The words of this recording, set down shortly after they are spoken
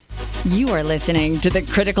You are listening to the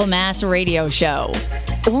Critical Mass Radio Show,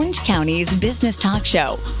 Orange County's business talk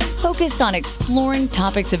show, focused on exploring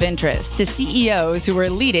topics of interest to CEOs who are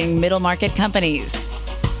leading middle market companies.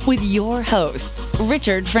 With your host,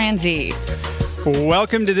 Richard Franzi.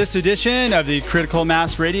 Welcome to this edition of the Critical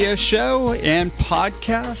Mass Radio Show and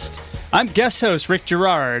podcast. I'm guest host Rick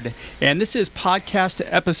Girard, and this is podcast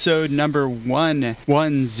episode number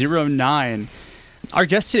 1109. Our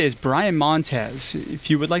guest today is Brian Montez. If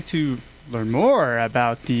you would like to learn more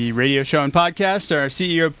about the radio show and podcast or our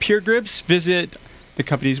CEO peer groups, visit the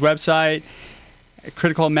company's website at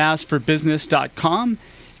criticalmassforbusiness.com.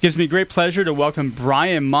 It gives me great pleasure to welcome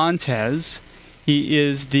Brian Montez. He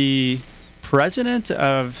is the president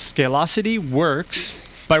of Scalosity Works.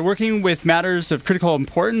 By working with matters of critical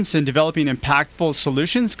importance and developing impactful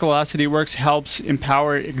solutions, Scalosity Works helps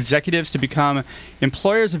empower executives to become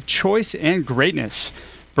employers of choice and greatness.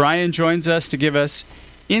 Brian joins us to give us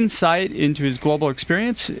insight into his global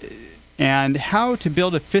experience and how to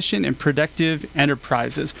build efficient and productive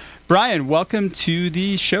enterprises. Brian, welcome to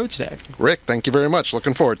the show today. Rick, thank you very much.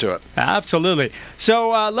 Looking forward to it. Absolutely.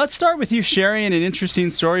 So let's start with you sharing an interesting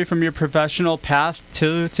story from your professional path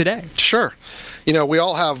to today. Sure. You know, we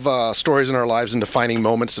all have stories in our lives and defining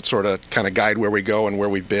moments that sort of kind of guide where we go and where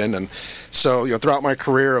we've been. And so, throughout my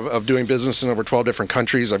career of doing business in over 12 different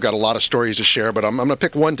countries, I've got a lot of stories to share, but I'm going to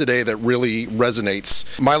pick one today that really resonates.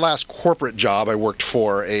 My last corporate job, I went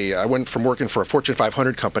from working for a Fortune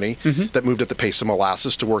 500 company that moved at the pace of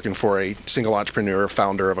molasses to working for a single entrepreneur,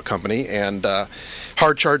 founder of a company, and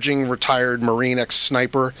hard-charging, retired Marine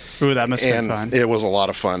ex-sniper. Ooh, that must have been fun. It was a lot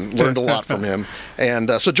of fun. Learned a lot from him. And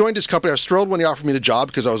so joined his company. I was thrilled when he offered me the job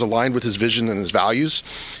because I was aligned with his vision and his values.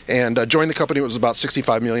 And joined the company. It was about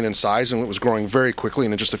 $65 million in size, and it was growing very quickly.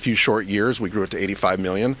 And in just a few short years, we grew it to $85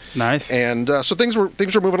 million. Nice. And so things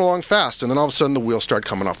were moving along fast. And then all of a sudden, the wheels started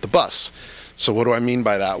coming off the bus. So what do I mean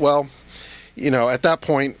by that? Well, at that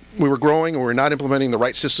point, we were growing and we were not implementing the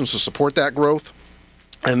right systems to support that growth.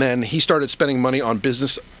 And then he started spending money on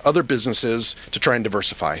other businesses to try and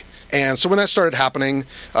diversify. And so when that started happening,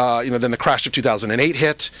 then the crash of 2008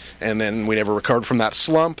 hit, and then we never recovered from that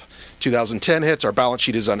slump. 2010 hits, our balance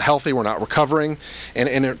sheet is unhealthy, we're not recovering.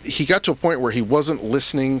 And he got to a point where he wasn't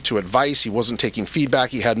listening to advice, he wasn't taking feedback,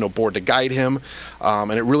 he had no board to guide him.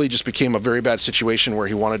 And it really just became a very bad situation where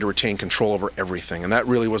he wanted to retain control over everything. And that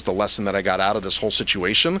really was the lesson that I got out of this whole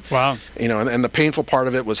situation. Wow. And the painful part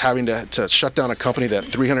of it was having to shut down a company that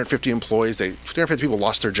had 350 employees. 350 people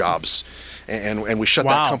lost their jobs. And we shut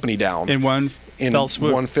that company down. In one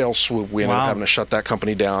fell swoop. We ended up having to shut that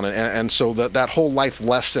company down. And so that whole life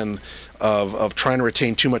lesson of trying to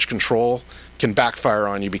retain too much control can backfire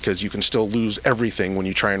on you because you can still lose everything when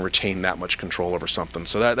you try and retain that much control over something.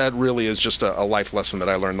 So that really is just a life lesson that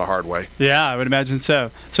I learned the hard way. Yeah, I would imagine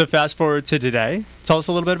so. So fast forward to today. Tell us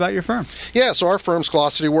a little bit about your firm. Yeah, so our firm,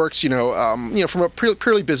 Scalosity Works, from a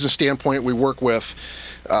purely business standpoint, we work with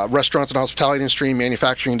restaurants and hospitality industry,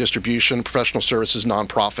 manufacturing and distribution, professional services,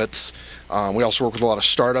 nonprofits. We also work with a lot of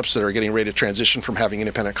startups that are getting ready to transition from having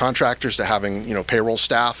independent contractors to having, payroll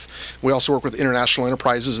staff. We also work with international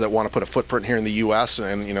enterprises that want to put a footprint here in the U.S.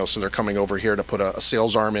 and, so they're coming over here to put a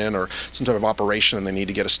sales arm in or some type of operation and they need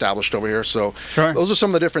to get established over here. So Those are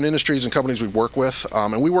some of the different industries and companies we work with.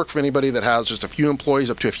 And we work for anybody that has just a few employees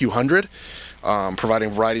up to a few hundred.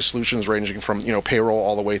 Providing a variety of solutions ranging from payroll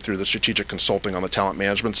all the way through the strategic consulting on the talent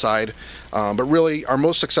management side. But really, our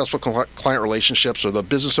most successful client relationships are the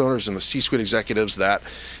business owners and the C-suite executives that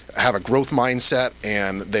have a growth mindset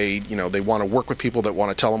and they want to work with people that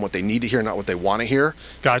want to tell them what they need to hear, not what they want to hear.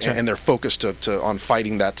 Gotcha. And they're focused on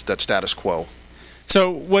fighting that status quo.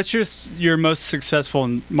 So what's your most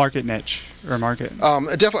successful market niche or market?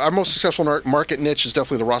 Definitely, our most successful market niche is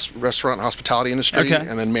definitely the restaurant and hospitality industry,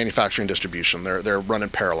 and then manufacturing distribution. They're running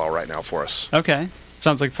parallel right now for us. Okay.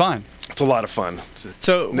 Sounds like fun. It's a lot of fun.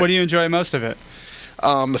 So what do you enjoy most of it?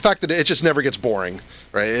 The fact that it just never gets boring,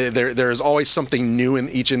 right? There is always something new in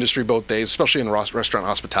each industry both days, especially in restaurant and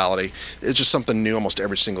hospitality. It's just something new almost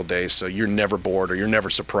every single day, so you're never bored or you're never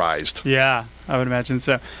surprised. Yeah, I would imagine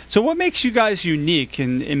so. So what makes you guys unique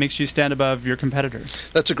and it makes you stand above your competitors?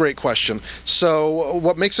 That's a great question. So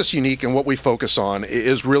what makes us unique and what we focus on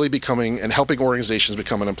is really becoming and helping organizations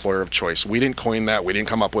become an employer of choice. We didn't coin that. We didn't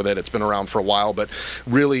come up with it. It's been around for a while, but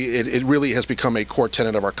really it really has become a core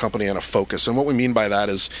tenet of our company and a focus. And what we mean by that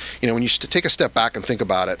is, when you take a step back and think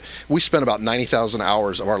about it, we spend about 90,000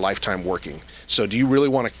 hours of our lifetime working. So do you really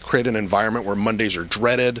want to create an environment where Mondays are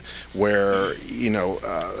dreaded, where,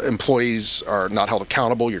 employees are not held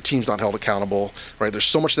accountable, your team's not held accountable, right? There's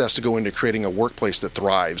so much that has to go into creating a workplace that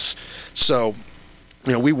thrives. So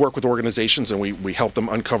we work with organizations and we help them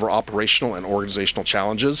uncover operational and organizational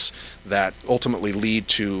challenges that ultimately lead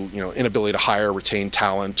to, inability to hire, retain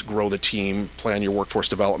talent, grow the team, plan your workforce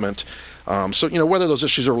development. So, whether those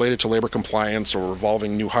issues are related to labor compliance or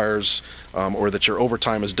involving new hires, or that your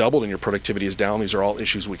overtime is doubled and your productivity is down, these are all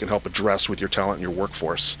issues we can help address with your talent and your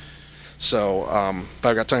workforce. So, if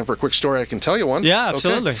I've got time for a quick story, I can tell you one. Yeah,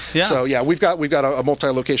 absolutely. Okay? Yeah. So, we've got a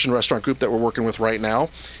multi-location restaurant group that we're working with right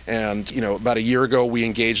now. And, about a year ago, we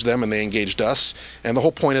engaged them and they engaged us. And the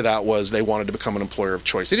whole point of that was they wanted to become an employer of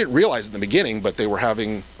choice. They didn't realize it in the beginning, but they were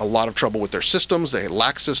having a lot of trouble with their systems. They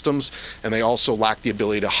lacked systems, and they also lacked the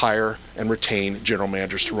ability to hire and retain general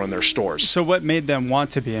managers to run their stores. So what made them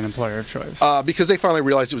want to be an employer of choice? Because they finally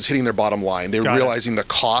realized it was hitting their bottom line. They were Got it. realizing the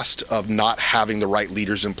cost of not having the right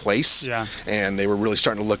leaders in place. Yeah. And they were really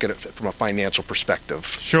starting to look at it from a financial perspective.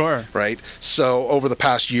 Sure. Right? So over the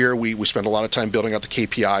past year, we spent a lot of time building out the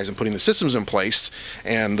KPIs and putting the systems in place.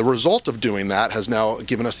 And the result of doing that has now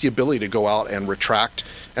given us the ability to go out and attract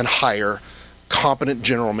and hire competent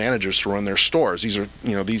general managers to run their stores. These are,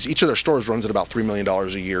 each of their stores runs at about $3 million a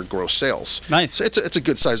year gross sales. Nice. So it's a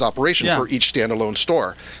good size operation Yeah. for each standalone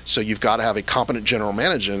store. So you've got to have a competent general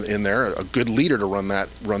manager in there, a good leader to run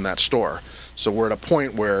that store. So we're at a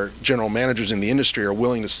point where general managers in the industry are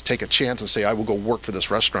willing to take a chance and say, I will go work for this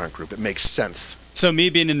restaurant group. It makes sense. So me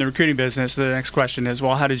being in the recruiting business, the next question is,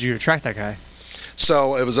 well, how did you attract that guy?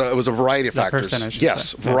 So it was a variety of That factors. person, I should Yes,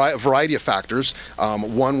 say. Yeah. variety of factors.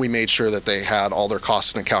 One, we made sure that they had all their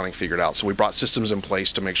costs and accounting figured out. So we brought systems in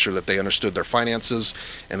place to make sure that they understood their finances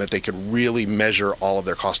and that they could really measure all of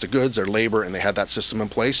their cost of goods, their labor, and they had that system in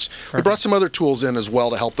place. Perfect. We brought some other tools in as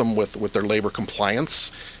well to help them with their labor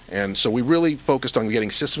compliance. And so we really focused on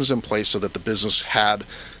getting systems in place so that the business had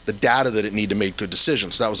the data that it needed to make good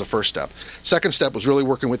decisions. So that was the first step. Second step was really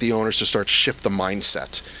working with the owners to start to shift the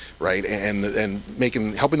mindset, right? And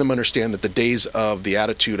helping them understand that the days of the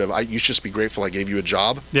attitude of you should just be grateful I gave you a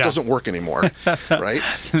job doesn't work anymore, right?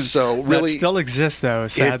 So really, that still exists though.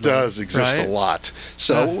 Sadly, it does exist right? a lot.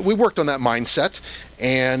 So we worked on that mindset.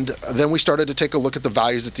 And then we started to take a look at the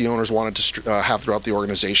values that the owners wanted to have throughout the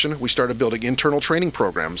organization. We started building internal training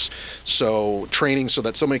programs. So training so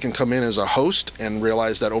that somebody can come in as a host and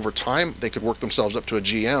realize that over time they could work themselves up to a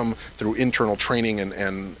GM through internal training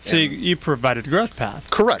and So you provided a growth path.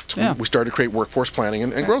 Correct. Yeah. We started to create workforce planning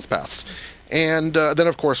and growth paths. And then,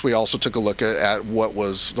 of course, we also took a look at what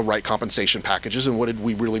was the right compensation packages and what did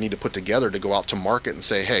we really need to put together to go out to market and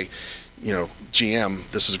say, hey, GM,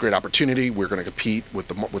 this is a great opportunity. We're going to compete with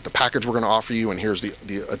the package we're going to offer you, and here's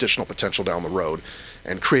the additional potential down the road.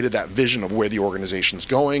 And created that vision of where the organization's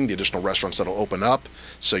going, the additional restaurants that'll open up.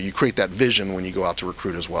 So you create that vision when you go out to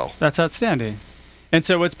recruit as well. That's outstanding. And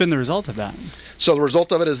so what's been the result of that? So the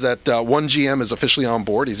result of it is that one GM is officially on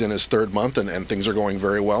board. He's in his third month, and things are going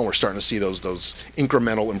very well. We're starting to see those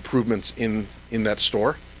incremental improvements in that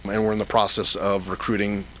store. And we're in the process of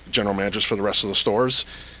recruiting general managers for the rest of the stores.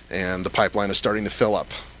 And the pipeline is starting to fill up.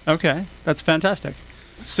 Okay, that's fantastic.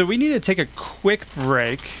 So we need to take a quick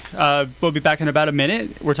break. We'll be back in about a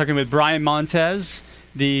minute. We're talking with Brian Montez,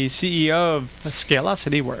 the CEO of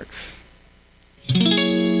Scalosity Works.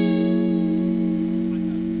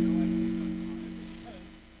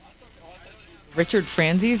 Richard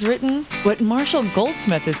Franzi's written what Marshall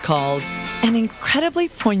Goldsmith has called an incredibly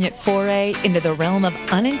poignant foray into the realm of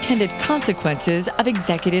unintended consequences of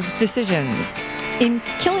executives' decisions. In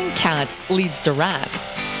Killing Cats Leads to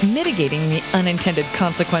Rats, Mitigating the Unintended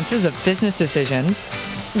Consequences of Business Decisions,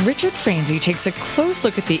 Richard Franzi takes a close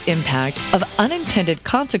look at the impact of unintended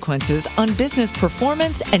consequences on business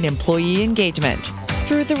performance and employee engagement.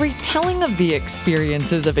 Through the retelling of the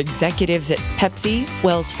experiences of executives at Pepsi,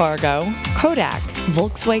 Wells Fargo, Kodak,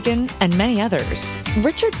 Volkswagen, and many others,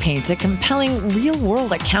 Richard paints a compelling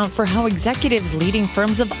real-world account for how executives leading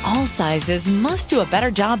firms of all sizes must do a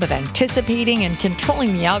better job of anticipating and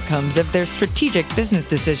controlling the outcomes of their strategic business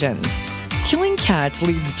decisions. Killing Cats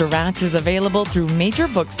Leads to Rats is available through major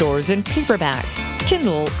bookstores in paperback,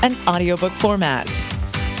 Kindle, and audiobook formats.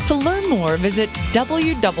 To learn more, visit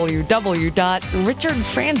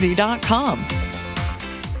www.richardfranzi.com.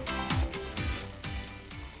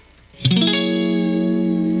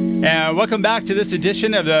 And welcome back to this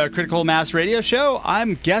edition of the Critical Mass Radio Show.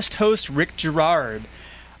 I'm guest host Rick Girard.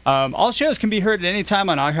 All shows can be heard at any time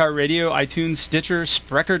on iHeartRadio, iTunes, Stitcher,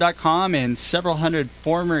 Sprecher.com, and several hundred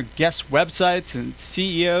former guest websites and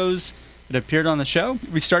CEOs that appeared on the show.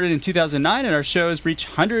 We started in 2009, and our show has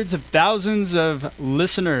reached hundreds of thousands of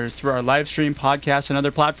listeners through our live stream podcasts and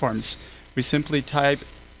other platforms. We simply type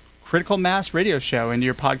Critical Mass Radio Show into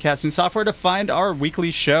your podcasting software to find our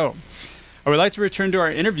weekly show. I would like to return to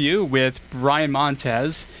our interview with Brian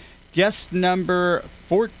Montez, guest number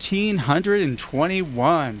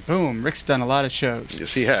 1421. Boom, Rick's done a lot of shows.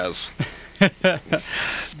 Yes, he has.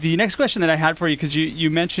 The next question that I had for you, because you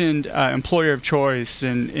mentioned employer of choice,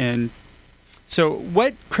 and so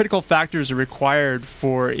what critical factors are required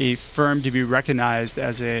for a firm to be recognized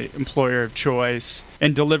as an employer of choice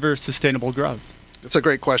and deliver sustainable growth? It's a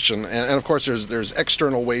great question, and of course there's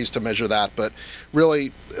external ways to measure that, but really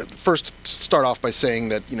first start off by saying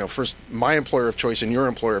that first my employer of choice and your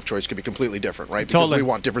employer of choice could be completely different, right? Because Totally. we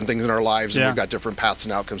want different things in our lives, and Yeah. we've got different paths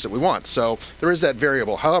and outcomes that we want. So there is that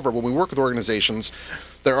variable. However, when we work with organizations,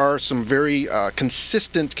 there are some very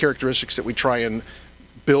consistent characteristics that we try and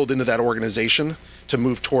build into that organization to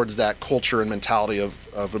move towards that culture and mentality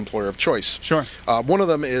of employer of choice. Sure. One of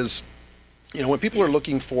them is, when people are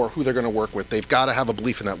looking for who they're going to work with, they've got to have a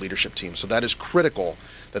belief in that leadership team. So that is critical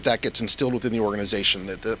that gets instilled within the organization,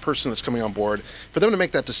 that the person that's coming on board, for them to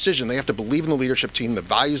make that decision, they have to believe in the leadership team, the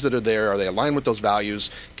values that are there. Are they aligned with those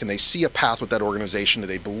values? Can they see a path with that organization? Do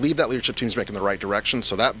they believe that leadership team is making the right direction?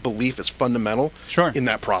 So that belief is fundamental Sure. in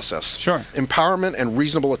that process. Sure. Empowerment and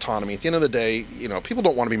reasonable autonomy. At the end of the day, people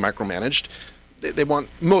don't want to be micromanaged.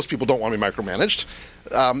 Most people don't want to be micromanaged.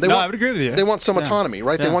 I would agree with you. They want some autonomy,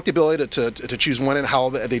 right? Yeah. They want the ability to choose when and how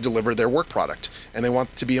they deliver their work product, and they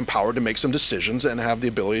want to be empowered to make some decisions and have the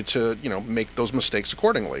ability to, make those mistakes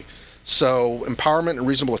accordingly. So empowerment and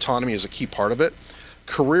reasonable autonomy is a key part of it.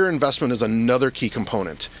 Career investment is another key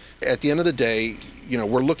component. At the end of the day,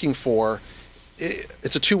 we're looking for,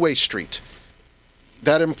 it's a two-way street.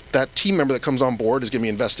 That team member that comes on board is going to be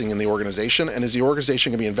investing in the organization, and is the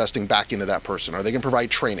organization going to be investing back into that person? Are they going to provide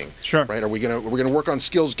training? Sure. Right? We're going to work on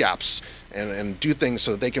skills gaps and do things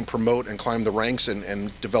so that they can promote and climb the ranks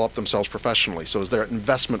and develop themselves professionally? So is there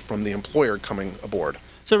investment from the employer coming aboard?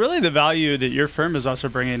 So really the value that your firm is also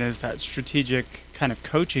bringing is that strategic kind of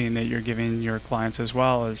coaching that you're giving your clients, as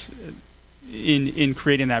well as in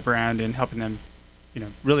creating that brand and helping them,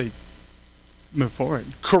 really move forward.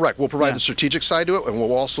 Correct. We'll provide the strategic side to it, and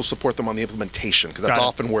we'll also support them on the implementation, because that's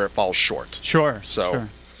often where it falls short. Sure.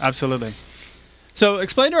 Absolutely. So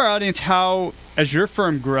explain to our audience how, as your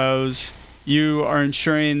firm grows, you are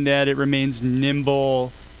ensuring that it remains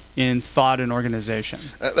nimble in thought and organization.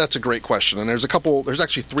 That's a great question, and there's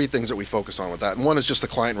actually three things that we focus on with that, and one is just the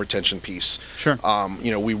client retention piece. Sure.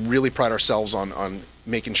 We really pride ourselves on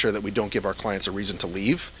making sure that we don't give our clients a reason to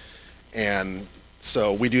leave, and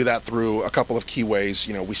so we do that through a couple of key ways.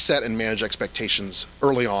 We set and manage expectations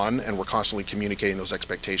early on, and we're constantly communicating those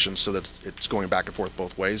expectations so that it's going back and forth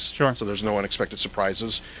both ways. Sure. So there's no unexpected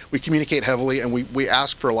surprises. We communicate heavily, and we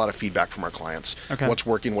ask for a lot of feedback from our clients. Okay. What's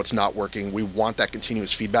working, what's not working. We want that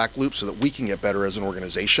continuous feedback loop so that we can get better as an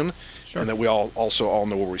organization, Sure. and that we all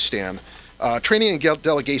know where we stand. Training and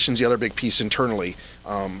delegation is the other big piece internally.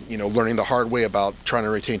 Learning the hard way about trying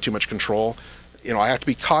to retain too much control. I have to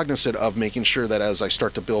be cognizant of making sure that as I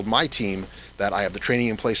start to build my team, that I have the training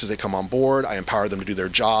in place as they come on board. I empower them to do their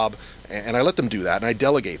job, and I let them do that, and I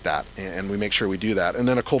delegate that, and we make sure we do that. And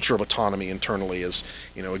then a culture of autonomy internally is,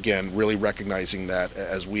 again, really recognizing that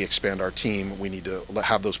as we expand our team, we need to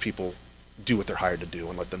have those people do what they're hired to do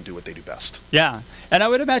and let them do what they do best. Yeah. And I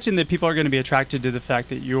would imagine that people are going to be attracted to the fact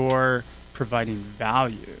that you're providing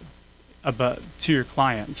value to your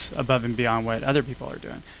clients above and beyond what other people are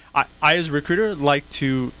doing. I as a recruiter, like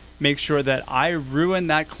to make sure that I ruin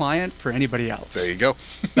that client for anybody else. There you go.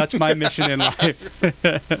 That's my mission in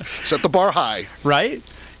life. Set the bar high. Right?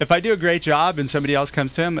 If I do a great job and somebody else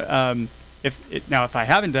comes to him, if I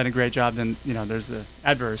haven't done a great job, then there's the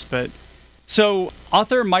adverse. But so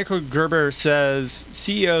author Michael Gerber says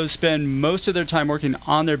CEOs spend most of their time working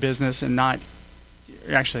on their business and not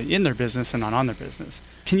actually in their business and not on their business.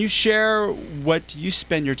 Can you share what you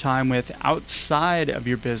spend your time with outside of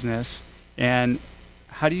your business, and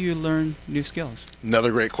how do you learn new skills?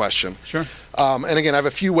 Another great question. Sure. And again, I have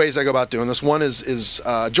a few ways I go about doing this. One is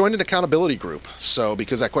join an accountability group. So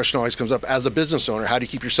because that question always comes up, as a business owner, how do you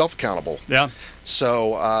keep yourself accountable? Yeah.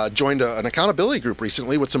 So joined an accountability group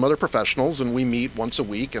recently with some other professionals, and we meet once a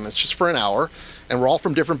week, and it's just for an hour, and we're all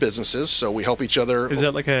from different businesses, so we help each other. Is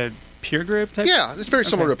it like a peer group type? Yeah, it's very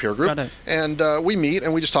similar to a peer group. Got it. And we meet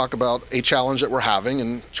and we just talk about a challenge that we're having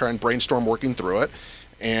and try and brainstorm working through it.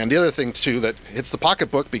 And the other thing too that hits the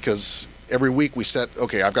pocketbook, because every week we set,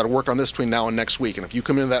 okay, I've got to work on this between now and next week. And if you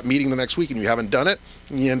come into that meeting the next week and you haven't done it,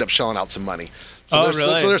 you end up shelling out some money. So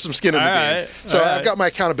really? So there's some skin in the game. So I've got my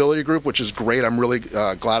accountability group, which is great. I'm really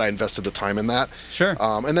glad I invested the time in that. Sure.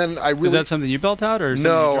 And then I really... Is that something you built out, or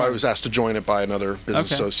No, I was asked to join it by another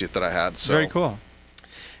business associate that I had. So. Very cool.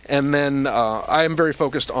 And then I am very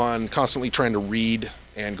focused on constantly trying to read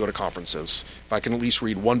and go to conferences. If I can at least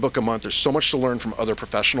read one book a month, there's so much to learn from other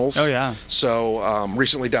professionals. Oh, yeah. So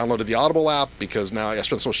recently downloaded the Audible app because now I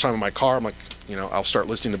spend so much time in my car. I'm like, I'll start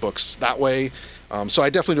listening to books that way. So I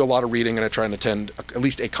definitely do a lot of reading, and I try and attend at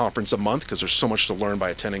least a conference a month because there's so much to learn by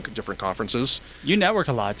attending different conferences. You network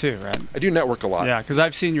a lot too, right? I do network a lot. Yeah, because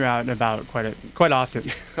I've seen you out and about quite often.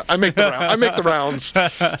 I make the rounds.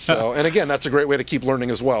 So, and again, that's a great way to keep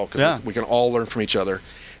learning as well because we can all learn from each other.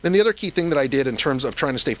 Then the other key thing that I did in terms of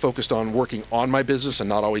trying to stay focused on working on my business and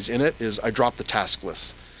not always in it is I dropped the task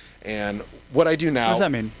list. And what I do now... What does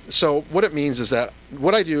that mean? So what it means is that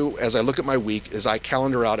what I do as I look at my week is I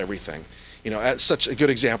calendar out everything. As such a good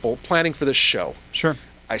example, planning for this show. Sure.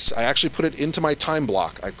 I actually put it into my time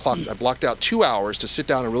block. I blocked out 2 hours to sit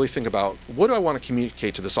down and really think about what do I want to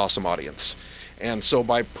communicate to this awesome audience. And so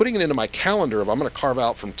by putting it into my calendar of I'm going to carve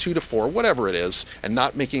out from 2 to 4, whatever it is, and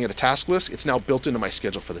not making it a task list, it's now built into my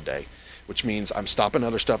schedule for the day, which means I'm stopping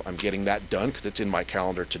other stuff. I'm getting that done because it's in my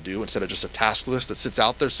calendar to do instead of just a task list that sits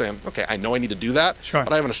out there saying, okay, I know I need to do that,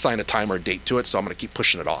 but I haven't assigned a time or a date to it, so I'm going to keep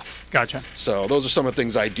pushing it off. Gotcha. So those are some of the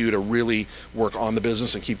things I do to really work on the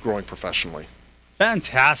business and keep growing professionally.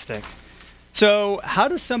 Fantastic. So how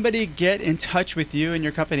does somebody get in touch with you and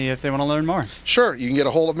your company if they want to learn more? Sure. You can get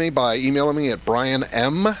a hold of me by emailing me at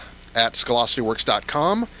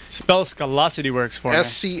brianm@scalocityworks.com. Spell ScalocityWorks for me.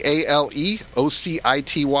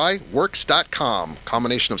 SCALEOCITY works.com.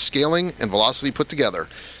 Combination of scaling and velocity put together.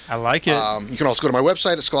 I like it. You can also go to my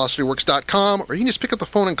website at scalocityworks.com, or you can just pick up the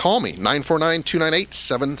phone and call me,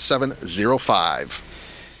 949-298-7705.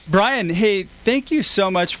 Brian, hey, thank you so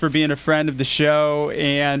much for being a friend of the show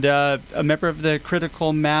and a member of the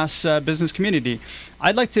Critical Mass business community.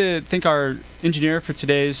 I'd like to thank our engineer for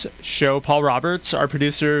today's show, Paul Roberts, our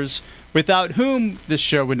producers, without whom this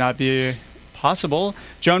show would not be possible,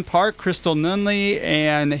 Joan Park, Crystal Nunley,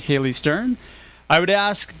 and Haley Stern. I would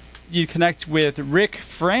ask you connect with Rick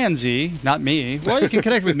Franzi, not me. Well, you can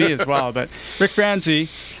connect with me as well, but Rick Franzi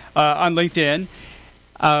on LinkedIn.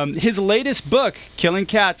 His latest book, Killing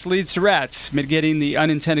Cats Leads to Rats, Mitigating the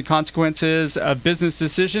Unintended Consequences of Business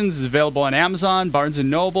Decisions, is available on Amazon, Barnes &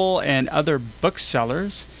 Noble, and other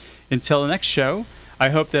booksellers. Until the next show, I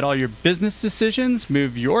hope that all your business decisions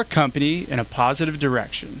move your company in a positive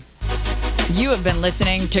direction. You have been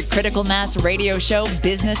listening to Critical Mass Radio Show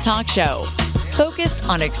Business Talk Show, focused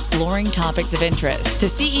on exploring topics of interest to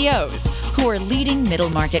CEOs who are leading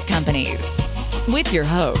middle market companies. With your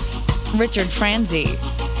host, Richard Franzi.